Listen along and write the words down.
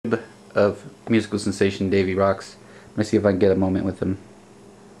of musical sensation Davyrox. Let me see if I can get a moment with him.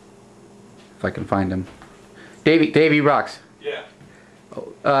 If I can find him. Davyrox. Yeah.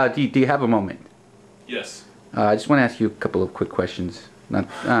 Do you have a moment? Yes. I just want to ask you a couple of quick questions.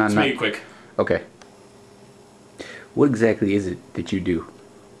 Let's make it quick. Okay. What exactly is it that you do?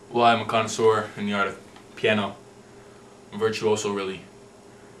 Well, I'm a connoisseur in the art of piano. I'm virtuoso, really.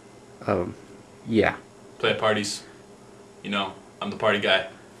 Yeah. Play at parties. You know, I'm the party guy.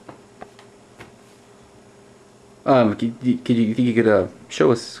 Think you could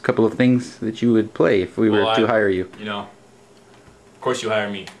show us a couple of things that you would play if we were to hire you? You know, of course you hire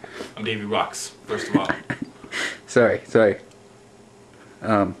me. I'm Davyrox, first of all. Sorry.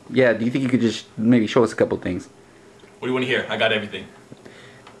 Yeah, do you think you could just maybe show us a couple of things? What do you want to hear? I got everything.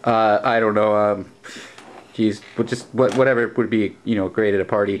 I don't know, geez, but just whatever would be, you know, great at a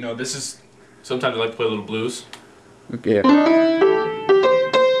party. You know, this is, sometimes I like to play a little blues. Okay.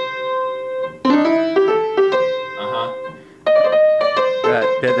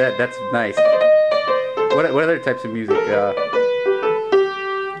 That's nice. What other types of music?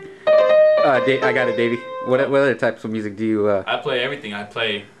 I got it, Davey. What other types of music do you? I play everything. I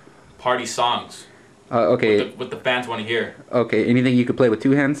play party songs. Okay. What the fans want to hear. Okay. Anything you could play with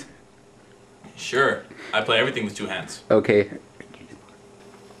two hands? Sure. I play everything with two hands. Okay.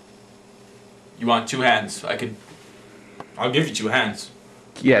 You want two hands? I'll give you two hands.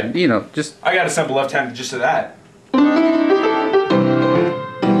 Yeah, you know, just. I got a simple left hand just to that.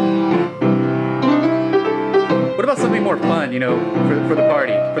 What about something more fun, you know, for the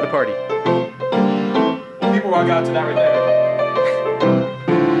party? People walk out to that right there.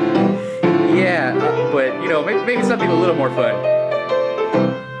 Yeah, but you know, maybe something a little more fun.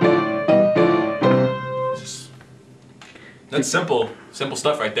 That's simple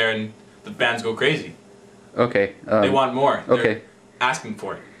stuff right there, and the fans go crazy. Okay. They want more. Okay. They're asking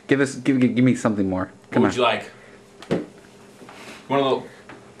for it. Give me something more. Come what would you like? Want a little?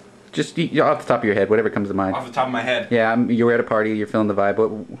 Just off the top of your head, whatever comes to mind. Off the top of my head. Yeah, you're at a party, you're feeling the vibe.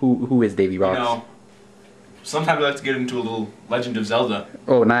 Who is Davyrox? You know, sometimes I like to get into a little Legend of Zelda.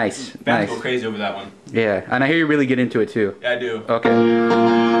 Oh, nice. Fans go crazy over that one. Yeah, and I hear you really get into it too. Yeah, I do. Okay.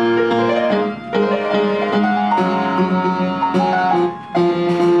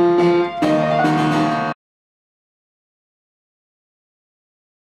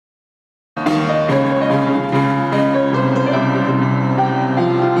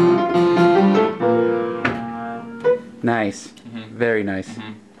 Nice. Very nice.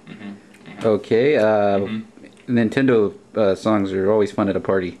 Okay. Nintendo songs are always fun at a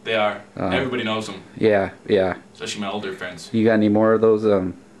party. They are. Everybody knows them. Yeah. Especially my older friends. You got any more of those?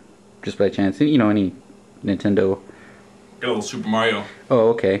 Just by chance, you know, any Nintendo? Got a little Super Mario. Oh,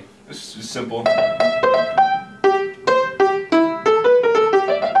 okay. This is simple.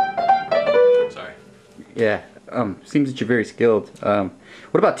 Sorry. Yeah. Seems that you're very skilled. What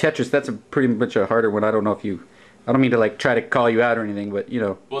about Tetris? That's pretty much a harder one. I don't know if you. I don't mean to like try to call you out or anything, but you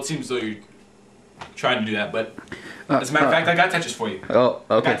know. Well, it seems as though you're trying to do that, but as a matter of fact, I got Tetris for you. Oh,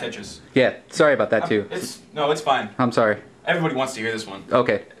 okay. I got Tetris. Yeah, sorry about that too. It's fine. I'm sorry. Everybody wants to hear this one.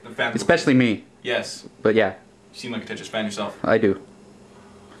 Okay. The fans especially me. Yes. But yeah. You seem like a Tetris fan yourself. I do.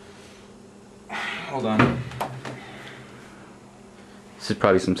 Hold on. This is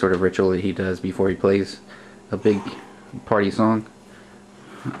probably some sort of ritual that he does before he plays a big party song.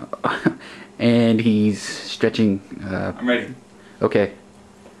 And he's stretching. I'm ready. Okay.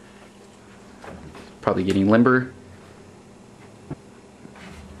 Probably getting limber.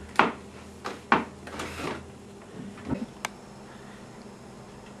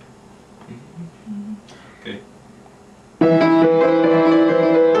 Okay.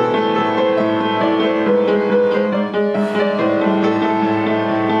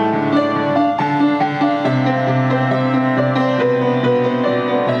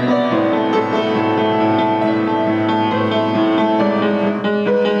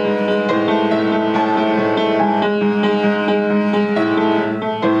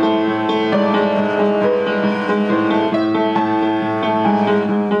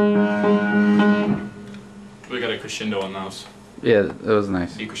 We got a crescendo on those. Yeah, that was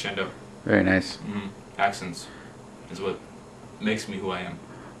nice. D crescendo. Very nice. Accents is what makes me who I am.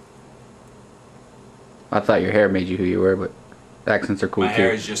 I thought your hair made you who you were, but accents are cool My too.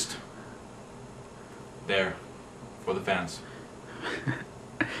 hair is just there for the fans.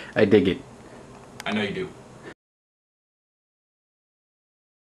 I dig it. I know you do.